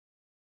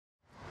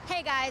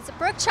Hey guys,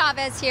 Brooke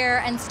Chavez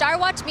here, and Star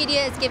Watch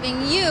Media is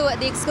giving you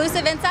the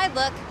exclusive inside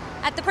look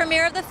at the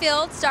premiere of The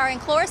Field, starring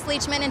Cloris,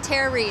 Leachman,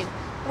 and Reid.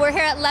 We're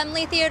here at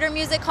Laemmle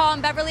Music Hall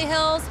in Beverly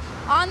Hills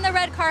on the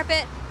red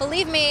carpet.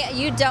 Believe me,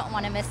 you don't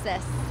want to miss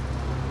this.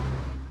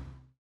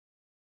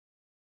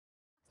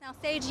 Now,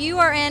 Saige, you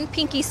are in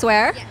Pinky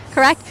Swear, yes,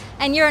 correct?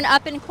 And you're an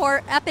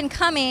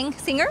up-and-coming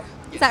singer,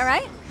 yes, is that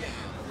right? Yes.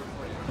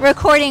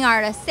 Recording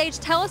artist. Saige,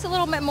 tell us a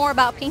little bit more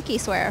about Pinky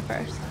Swear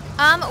first.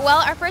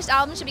 Well, our first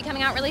album should be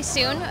coming out really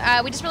soon.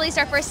 We just released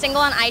our first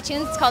single on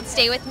iTunes. It's called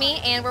Stay With Me,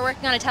 and we're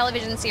working on a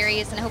television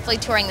series and hopefully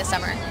touring this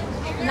summer.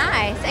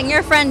 Nice. And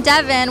your friend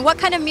Devin, what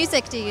kind of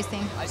music do you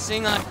sing? I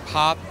sing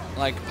pop,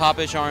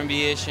 popish,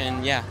 R&B-ish,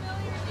 and yeah.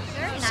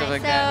 Very nice. Stuff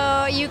like so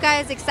that. You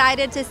guys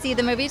excited to see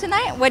the movie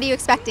tonight? What are you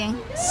expecting?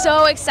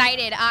 So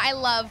excited. I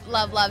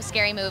love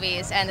scary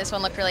movies, and this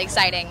one looked really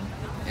exciting.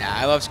 Yeah,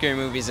 I love scary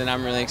movies, and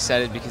I'm really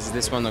excited because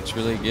this one looks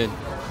really good.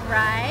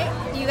 Right.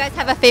 Do you guys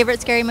have a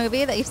favorite scary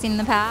movie that you've seen in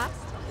the past?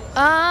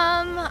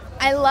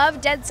 I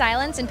love Dead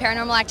Silence and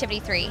Paranormal Activity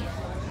 3.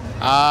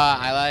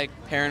 I like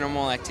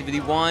Paranormal Activity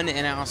 1,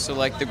 and I also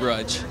like The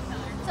Grudge.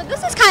 So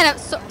this is kind of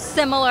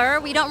similar.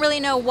 We don't really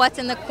know what's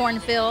in the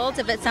cornfields,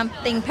 if it's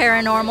something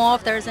paranormal,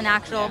 if there's an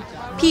actual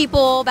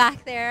people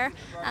back there.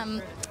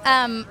 Do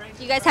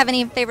you guys have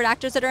any favorite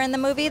actors that are in the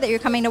movie that you're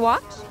coming to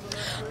watch?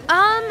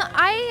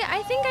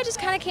 I think I just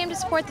kind of came to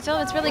support the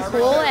film. It's really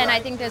cool, and I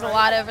think there's a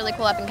lot of really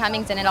cool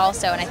up-and-comings in it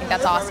also, and I think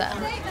that's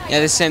awesome. Yeah,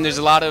 there's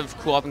a lot of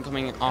cool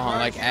up-and-coming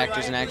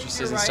actors and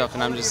actresses and stuff,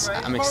 and I'm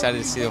excited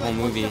to see the whole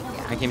movie.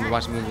 I came to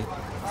watch the movie.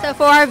 So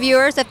for our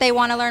viewers, if they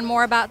want to learn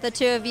more about the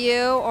two of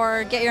you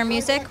or get your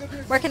music,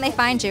 where can they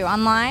find you?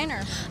 Online?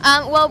 Or?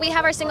 Well, we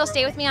have our single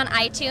Stay With Me on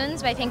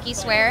iTunes by Pinky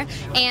Swear,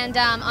 and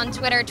on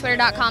Twitter,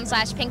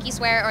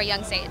 twitter.com/PinkySwear or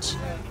Young Saige.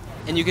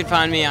 And you can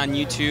find me on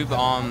YouTube.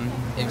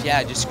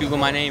 Just Google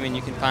my name and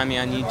you can find me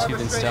on YouTube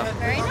and stuff.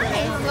 Very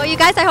nice. Well, you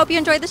guys, I hope you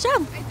enjoyed the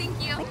show.